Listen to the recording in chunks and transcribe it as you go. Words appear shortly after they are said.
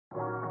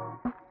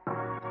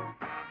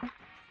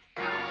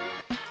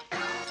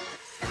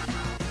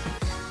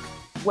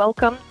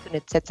Welcome to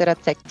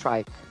Netcetera Tech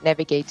Tribe,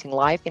 Navigating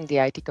Life in the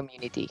IT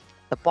Community,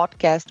 the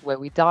podcast where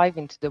we dive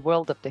into the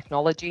world of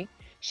technology,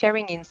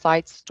 sharing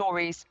insights,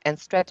 stories, and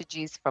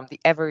strategies from the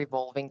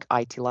ever-evolving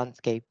IT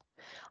landscape.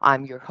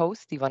 I'm your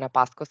host, Ivana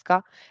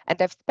Paskoska,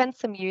 and I've spent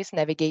some years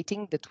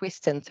navigating the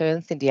twists and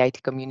turns in the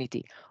IT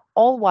community,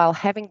 all while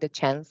having the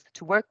chance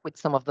to work with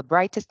some of the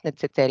brightest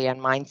Netceterian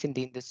minds in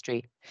the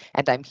industry.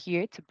 And I'm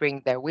here to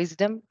bring their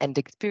wisdom and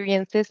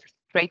experiences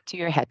straight to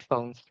your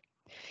headphones.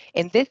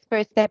 In this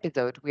first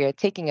episode, we are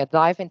taking a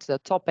dive into the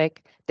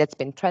topic that's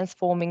been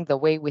transforming the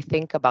way we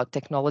think about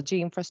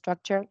technology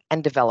infrastructure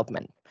and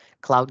development: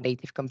 cloud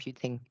native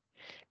computing.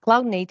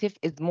 Cloud native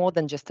is more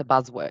than just a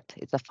buzzword,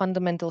 it's a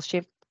fundamental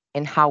shift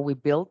in how we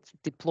build,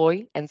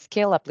 deploy, and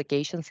scale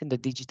applications in the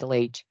digital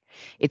age.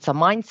 It's a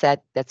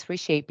mindset that's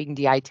reshaping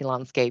the IT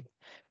landscape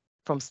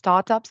from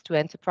startups to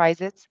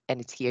enterprises, and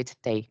it's here to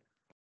stay.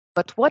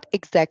 But what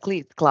exactly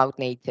is cloud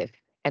native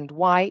and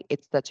why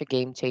it's such a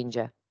game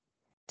changer?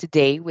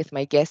 Today, with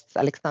my guests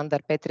Aleksandar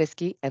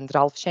Petreski and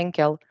Ralph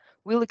Schenkel,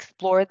 we'll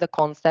explore the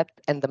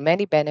concept and the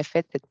many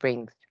benefits it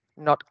brings,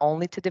 not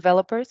only to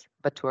developers,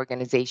 but to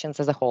organizations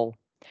as a whole.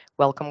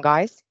 Welcome,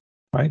 guys.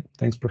 Hi,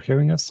 thanks for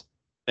having us.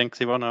 Thanks,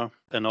 Ivana.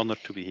 An honor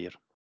to be here.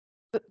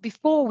 But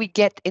before we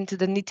get into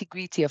the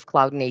nitty-gritty of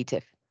cloud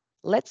native,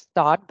 let's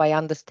start by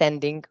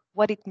understanding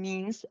what it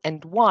means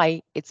and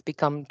why it's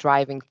become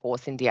driving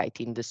force in the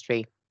IT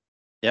industry.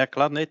 Yeah,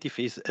 cloud native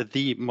is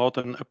the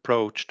modern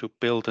approach to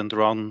build and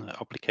run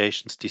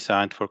applications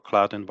designed for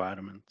cloud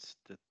environments.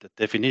 The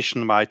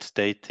definition might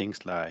state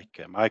things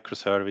like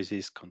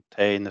microservices,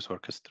 containers,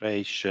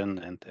 orchestration,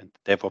 and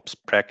DevOps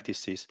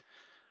practices.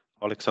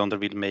 Aleksandar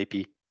will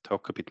maybe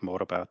talk a bit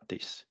more about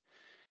this.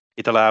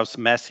 It allows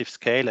massive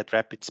scale at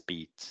rapid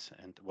speeds.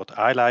 And what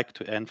I like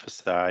to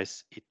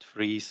emphasize, it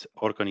frees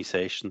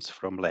organizations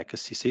from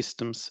legacy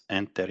systems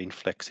and their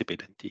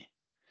inflexibility.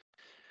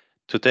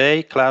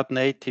 Today, cloud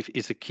native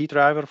is a key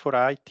driver for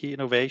IT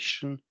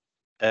innovation.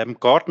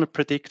 Gartner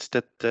predicts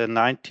that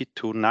 90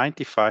 to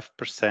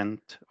 95%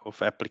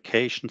 of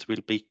applications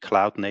will be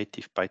cloud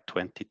native by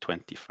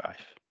 2025.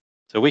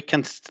 So we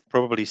can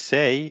probably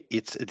say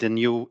it's the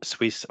new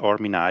Swiss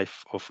Army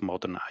knife of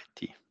modern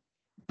IT.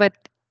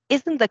 But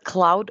isn't the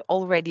cloud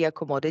already a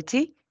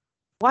commodity?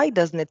 Why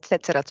doesn't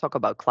etc. talk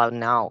about cloud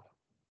now?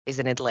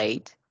 Isn't it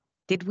late?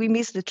 Did we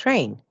miss the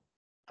train?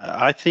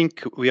 I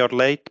think we are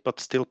late, but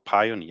still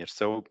pioneers.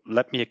 So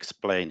let me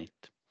explain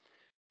it.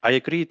 I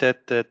agree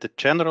that the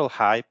general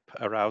hype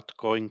around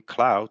going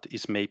cloud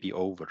is maybe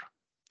over.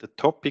 The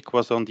topic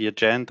was on the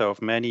agenda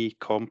of many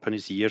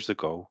companies years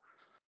ago.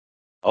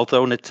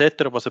 Although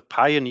Netcetera was a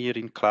pioneer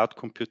in cloud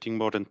computing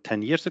more than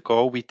 10 years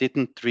ago, we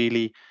didn't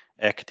really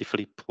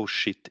actively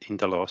push it in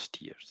the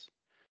last years.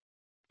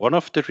 One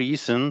of the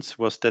reasons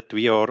was that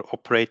we are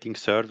operating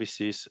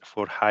services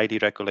for highly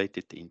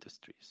regulated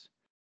industries.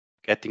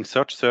 Getting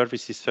such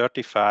services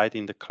certified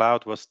in the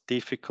cloud was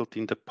difficult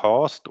in the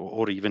past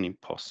or even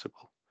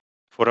impossible.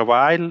 For a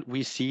while,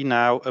 we see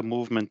now a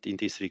movement in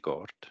this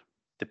regard.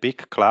 The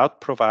big cloud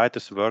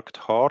providers worked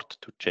hard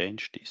to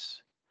change this.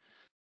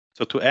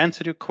 So to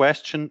answer your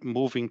question,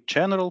 moving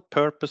general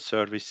purpose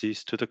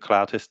services to the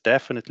cloud has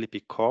definitely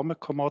become a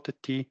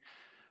commodity,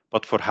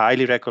 but for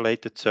highly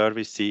regulated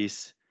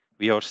services,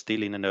 we are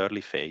still in an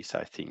early phase,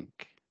 I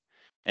think.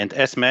 And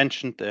as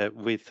mentioned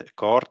with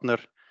Gartner,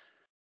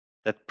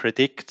 that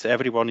predicts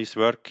everyone is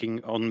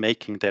working on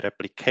making their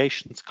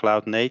applications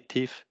cloud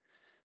native.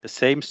 The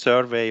same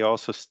survey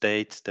also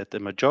states that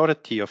the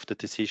majority of the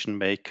decision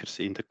makers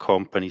in the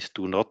companies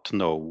do not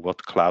know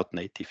what cloud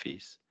native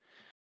is.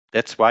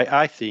 That's why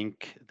I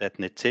think that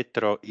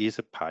Netcetera is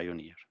a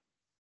pioneer.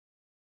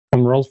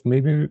 Ralph,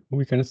 maybe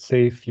we can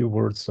say a few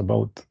words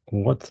about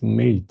what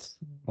made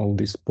all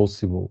this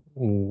possible.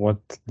 What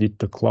did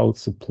the cloud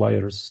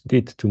suppliers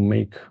did to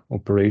make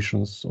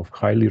operations of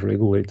highly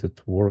regulated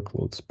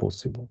workloads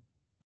possible?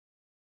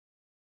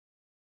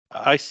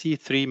 I see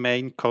three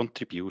main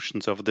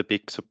contributions of the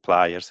big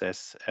suppliers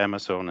as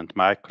Amazon and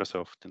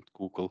Microsoft and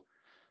Google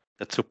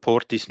that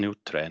support this new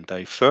trend.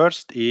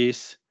 First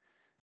is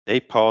they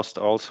passed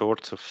all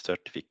sorts of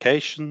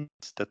certifications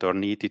that are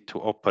needed to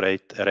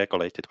operate a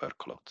regulated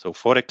workload. So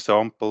for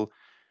example,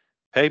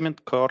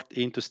 payment card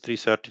industry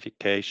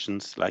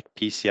certifications like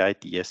PCI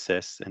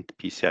DSS and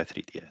PCI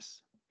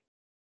 3DS.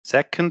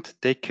 Second,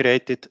 they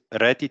created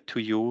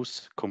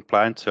ready-to-use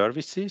compliant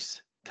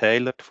services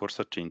tailored for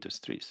such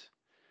industries.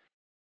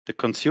 The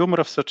consumer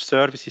of such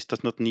services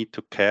does not need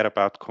to care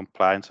about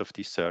compliance of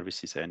these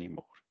services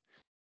anymore.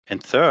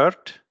 And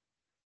third,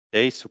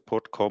 they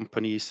support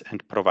companies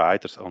and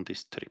providers on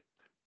this trip.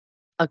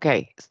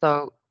 Okay,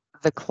 so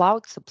the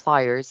cloud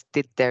suppliers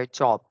did their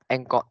job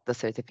and got the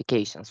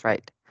certifications,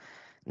 right?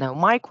 Now,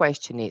 my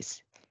question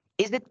is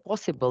it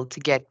possible to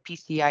get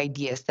PCI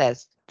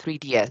DSS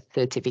 3DS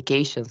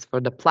certifications for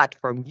the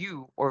platform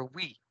you or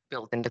we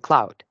built in the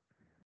cloud?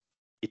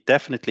 It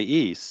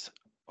definitely is.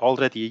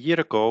 Already a year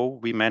ago,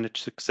 we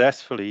managed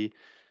successfully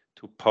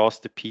to pass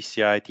the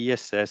PCI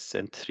DSS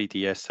and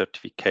 3DS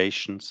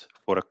certifications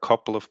for a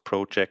couple of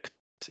projects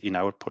in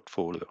our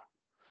portfolio.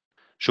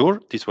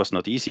 Sure, this was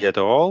not easy at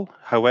all.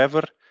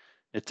 However,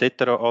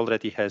 etc.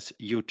 already has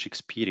huge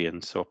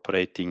experience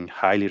operating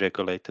highly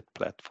regulated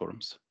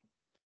platforms.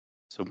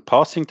 So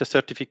passing the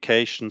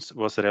certifications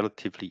was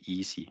relatively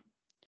easy.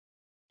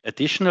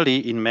 Additionally,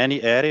 in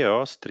many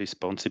areas, the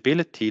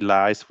responsibility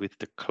lies with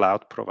the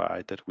cloud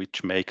provider,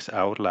 which makes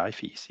our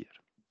life easier.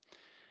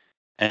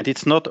 And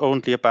it's not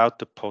only about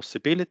the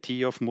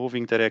possibility of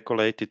moving the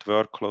regulated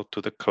workload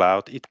to the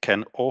cloud, it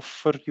can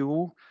offer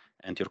you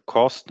and your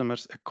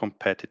customers a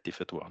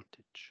competitive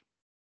advantage.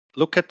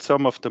 Look at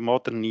some of the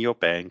modern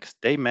neobanks.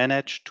 They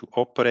manage to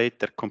operate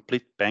their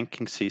complete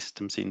banking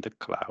systems in the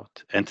cloud,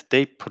 and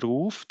they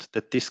proved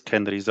that this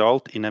can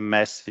result in a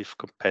massive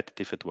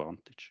competitive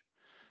advantage.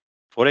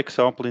 For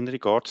example, in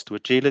regards to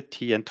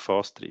agility and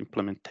faster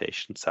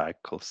implementation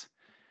cycles,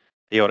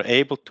 they are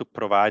able to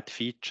provide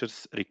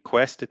features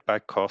requested by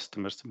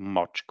customers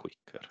much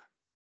quicker.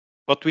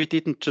 But we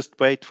didn't just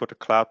wait for the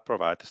cloud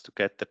providers to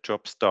get their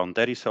jobs done.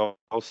 There is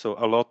also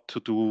a lot to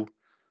do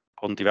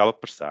on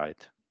developer side.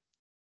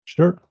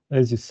 Sure,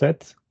 as you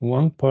said,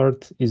 one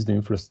part is the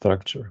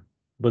infrastructure,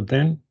 but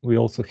then we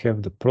also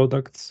have the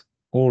products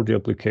or the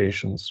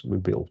applications we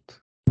built.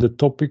 The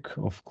topic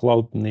of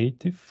cloud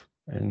native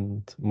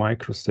and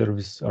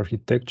microservice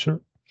architecture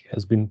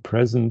has been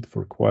present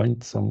for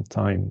quite some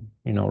time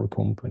in our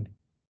company.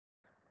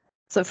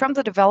 So from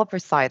the developer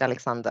side,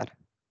 Aleksandar,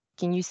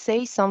 can you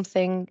say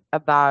something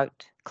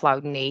about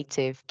cloud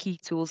native key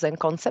tools and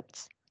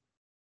concepts?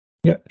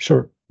 Yeah,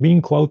 sure.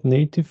 Being cloud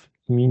native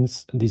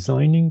means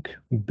designing,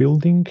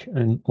 building,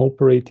 and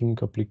operating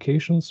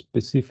applications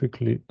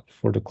specifically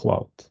for the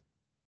cloud.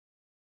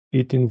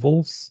 It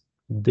involves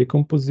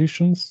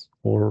decompositions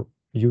or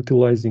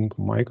utilizing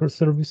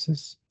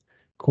microservices,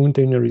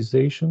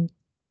 containerization,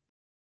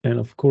 and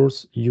of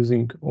course,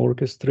 using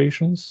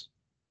orchestrations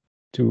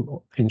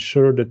to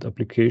ensure that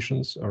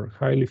applications are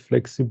highly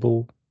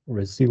flexible,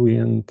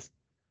 resilient,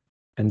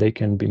 and they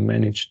can be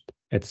managed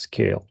at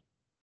scale.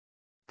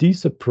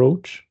 This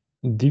approach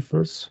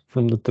differs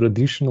from the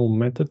traditional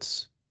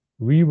methods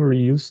we were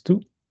used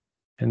to,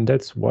 and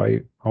that's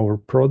why our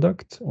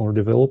product or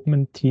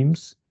development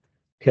teams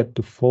had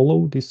to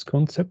follow this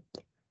concept,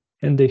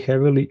 and they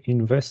heavily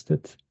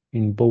invested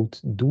in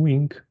both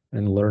doing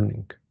and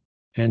learning.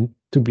 And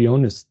to be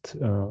honest,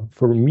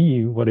 for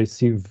me, what I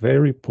see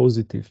very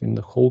positive in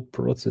the whole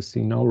process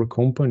in our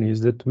company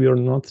is that we are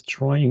not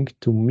trying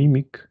to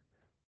mimic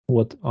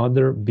what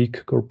other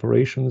big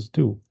corporations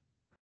do.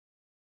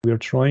 We are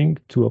trying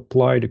to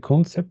apply the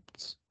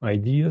concepts,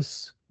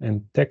 ideas,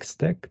 and tech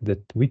stack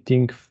that we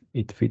think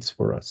it fits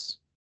for us.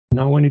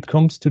 Now, when it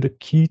comes to the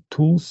key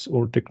tools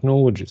or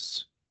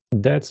technologies,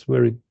 that's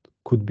where it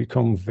could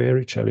become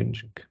very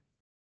challenging.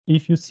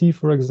 If you see,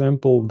 for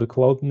example, the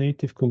Cloud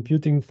Native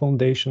Computing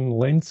Foundation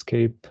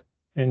landscape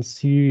and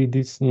see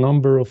this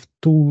number of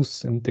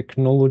tools and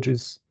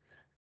technologies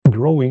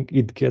growing,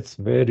 it gets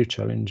very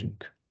challenging.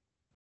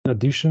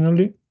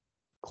 Additionally,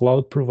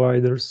 cloud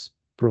providers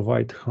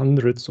provide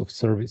hundreds of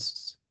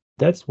services.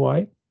 That's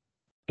why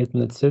at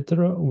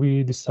Netcetera,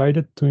 we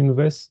decided to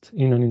invest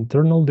in an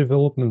internal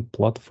development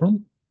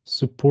platform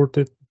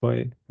supported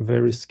by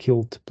very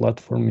skilled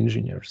platform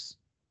engineers.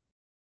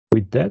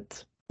 With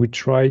that, we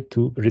try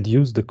to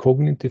reduce the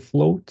cognitive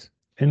load,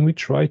 and we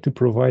try to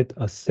provide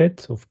a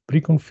set of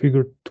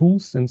pre-configured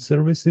tools and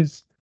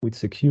services with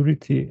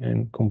security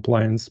and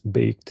compliance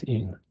baked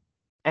in.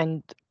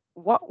 And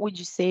what would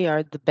you say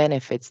are the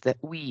benefits that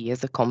we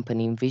as a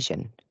company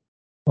envision?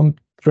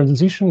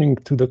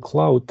 Transitioning to the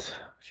cloud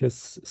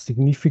has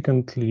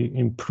significantly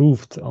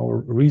improved our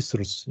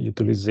resource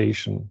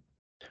utilization.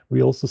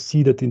 We also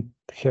see that it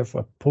has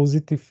a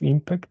positive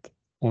impact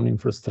on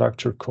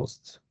infrastructure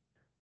costs.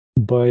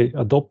 By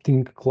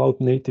adopting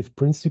cloud-native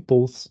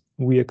principles,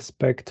 we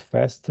expect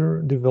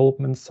faster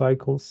development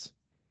cycles,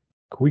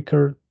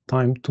 quicker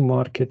time to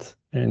market,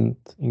 and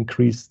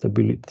increased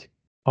stability.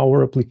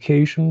 Our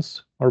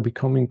applications are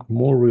becoming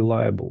more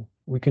reliable.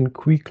 We can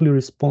quickly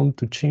respond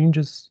to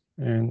changes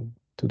and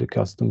to the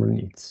customer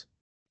needs.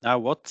 Now,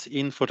 what's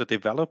in for the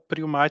developer,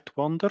 you might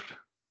wonder?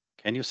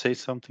 Can you say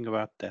something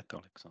about that,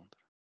 Aleksandar?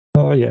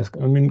 Yes,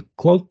 I mean,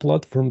 cloud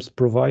platforms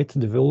provide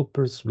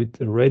developers with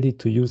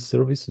ready-to-use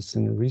services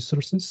and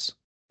resources,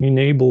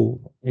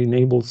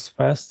 enables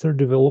faster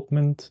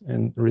development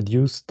and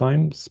reduce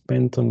time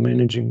spent on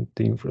managing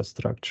the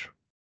infrastructure.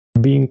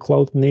 Being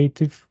cloud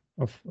native,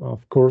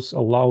 of course,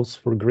 allows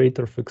for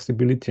greater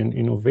flexibility and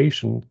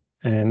innovation,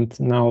 and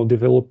now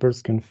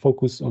developers can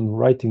focus on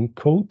writing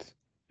code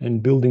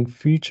and building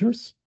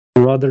features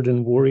rather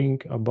than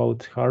worrying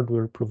about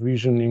hardware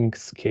provisioning,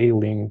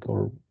 scaling,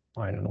 or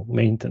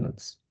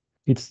maintenance.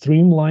 It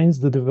streamlines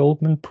the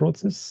development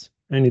process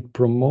and it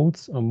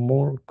promotes a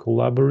more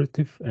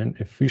collaborative and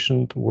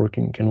efficient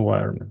working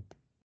environment.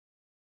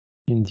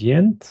 In the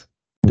end,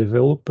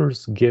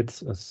 developers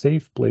get a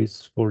safe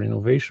place for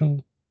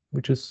innovation,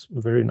 which is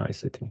very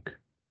nice, I think.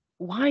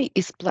 Why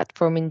is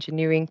platform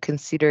engineering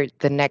considered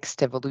the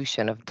next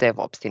evolution of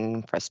DevOps in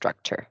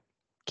infrastructure?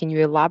 Can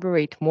you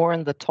elaborate more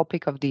on the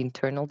topic of the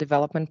internal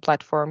development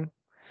platform?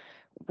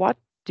 What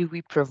do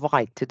we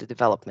provide to the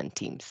development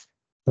teams?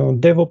 So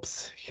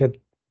DevOps had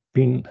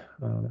been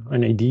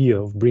an idea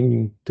of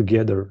bringing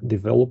together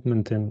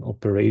development and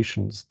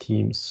operations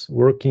teams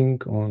working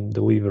on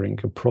delivering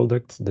a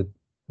product that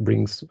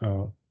brings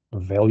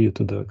value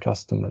to the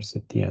customers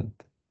at the end.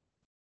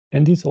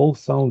 And this all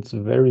sounds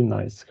very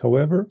nice.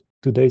 However,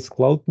 today's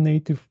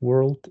cloud-native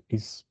world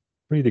is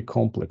a pretty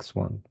complex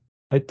one.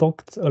 I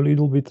talked a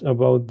little bit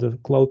about the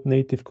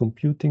cloud-native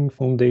computing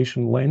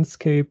foundation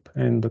landscape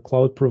and the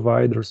cloud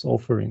providers'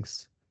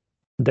 offerings.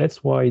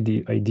 That's why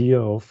the idea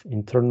of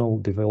internal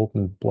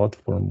development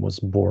platform was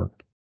born.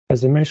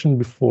 As I mentioned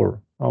before,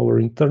 our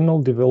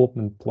internal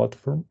development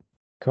platform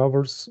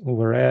covers a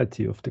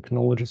variety of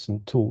technologies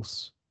and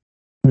tools.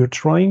 We're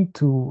trying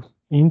to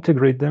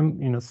integrate them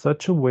in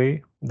such a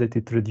way that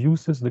it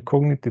reduces the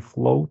cognitive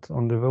load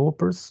on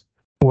developers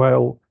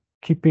while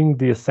keeping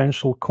the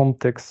essential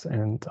context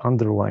and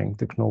underlying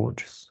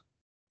technologies.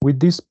 With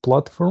this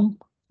platform,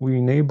 we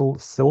enable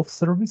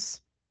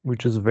self-service,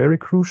 which is very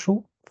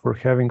crucial for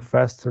having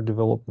faster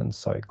development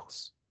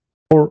cycles.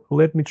 Or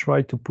let me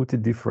try to put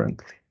it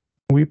differently.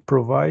 We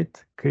provide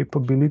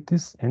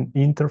capabilities and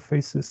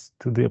interfaces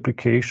to the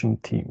application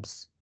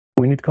teams.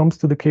 When it comes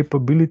to the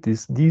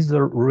capabilities, these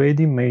are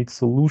ready-made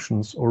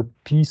solutions or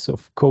piece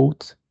of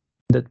code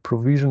that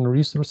provision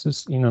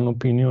resources in an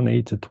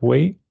opinionated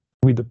way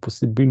with the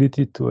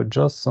possibility to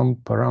adjust some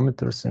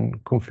parameters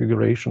and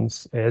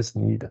configurations as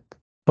needed.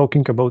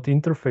 Talking about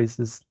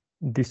interfaces,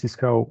 this is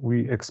how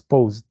we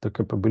expose the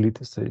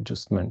capabilities I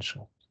just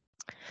mentioned.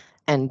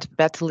 And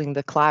battling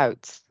the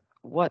clouds,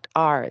 what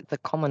are the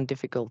common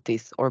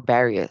difficulties or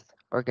barriers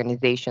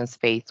organizations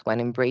face when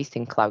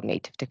embracing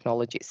cloud-native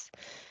technologies?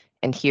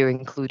 And here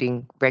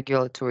including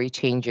regulatory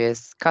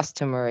changes,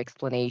 customer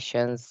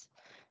explanations,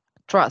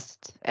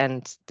 trust,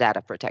 and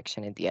data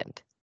protection in the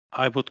end.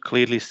 I would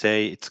clearly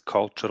say it's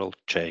cultural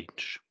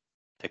change.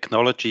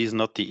 Technology is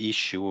not the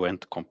issue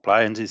and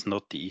compliance is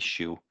not the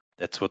issue.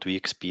 That's what we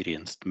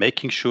experienced.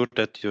 Making sure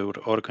that your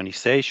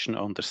organization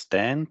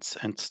understands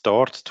and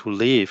starts to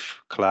live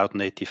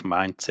cloud-native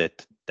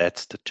mindset,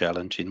 that's the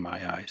challenge in my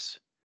eyes.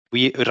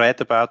 We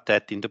read about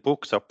that in the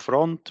books up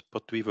front,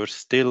 but we were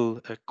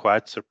still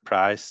quite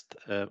surprised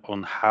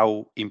on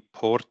how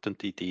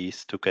important it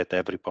is to get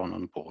everyone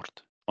on board.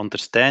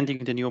 Understanding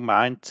the new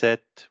mindset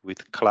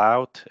with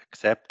cloud,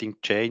 accepting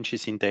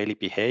changes in daily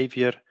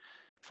behavior.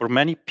 For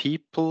many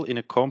people in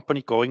a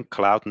company, going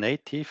cloud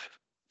native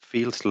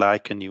feels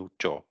like a new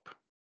job.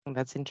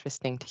 That's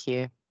interesting to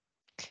hear.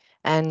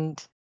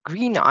 And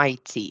green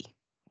IT.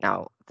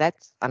 Now,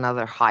 that's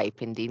another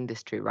hype in the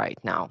industry right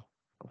now.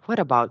 What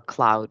about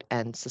cloud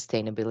and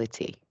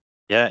sustainability?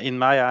 Yeah, in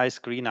my eyes,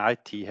 green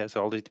IT has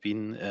already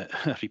been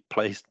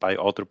replaced by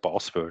other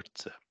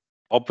buzzwords.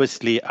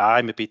 Obviously,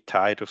 I'm a bit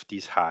tired of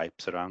these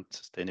hypes around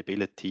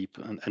sustainability,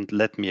 and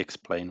let me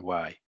explain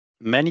why.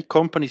 Many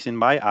companies, in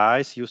my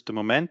eyes, use the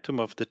momentum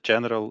of the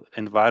general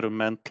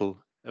environmental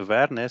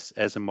awareness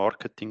as a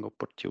marketing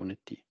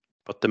opportunity.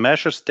 But the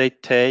measures they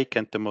take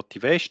and the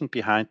motivation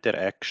behind their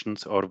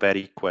actions are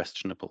very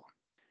questionable.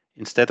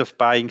 Instead of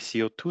buying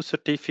CO2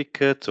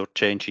 certificates or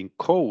changing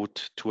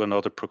code to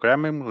another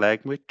programming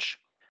language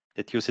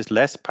that uses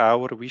less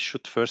power, we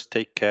should first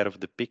take care of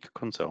the big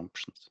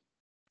consumptions.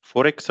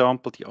 For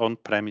example, the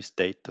on-premise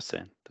data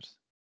centers.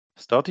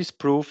 Studies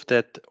prove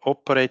that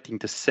operating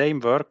the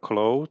same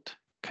workload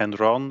can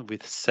run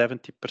with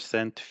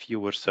 70%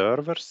 fewer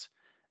servers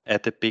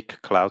at a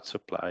big cloud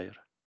supplier.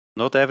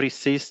 Not every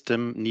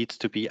system needs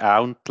to be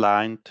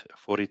outlined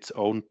for its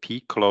own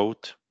peak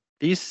load.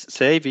 This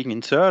saving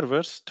in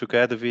servers,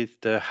 together with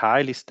the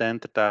highly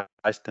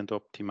standardized and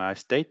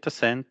optimized data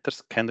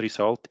centers, can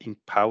result in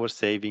power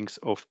savings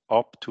of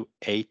up to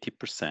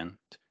 80%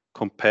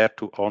 compared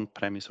to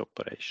on-premise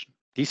operation.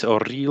 These are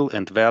real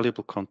and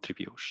valuable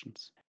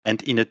contributions.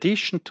 And in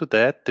addition to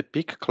that, the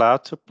big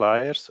cloud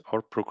suppliers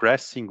are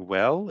progressing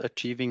well,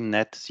 achieving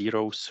net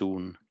zero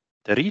soon.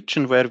 The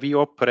region where we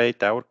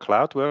operate our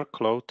cloud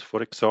workload,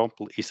 for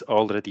example, is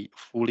already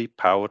fully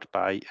powered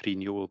by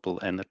renewable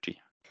energy.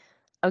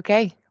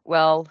 Okay,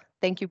 well,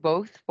 thank you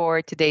both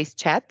for today's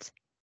chat.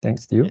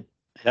 Thanks to you.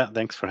 Yeah,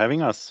 thanks for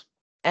having us.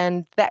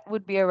 And that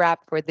would be a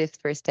wrap for this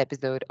first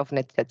episode of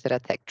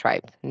NetCetera Tech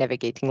Tribe,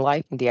 Navigating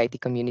Life in the IT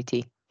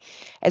Community.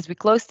 As we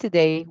close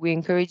today, we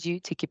encourage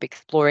you to keep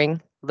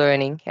exploring,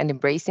 learning, and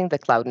embracing the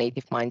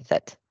cloud-native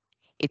mindset.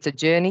 It's a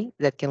journey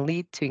that can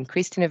lead to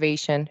increased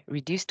innovation,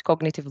 reduced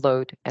cognitive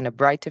load, and a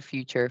brighter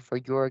future for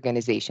your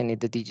organization in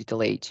the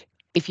digital age.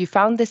 If you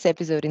found this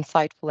episode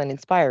insightful and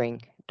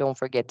inspiring, don't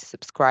forget to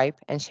subscribe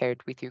and share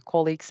it with your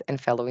colleagues and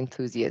fellow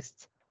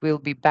enthusiasts. We'll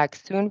be back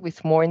soon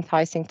with more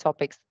enticing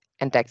topics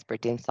and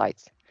expert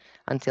insights.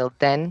 Until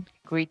then,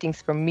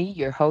 greetings from me,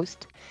 your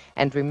host,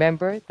 and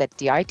remember that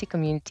the IT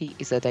community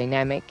is a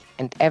dynamic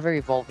and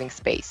ever-evolving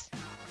space.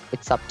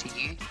 It's up to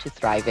you to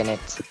thrive in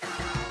it.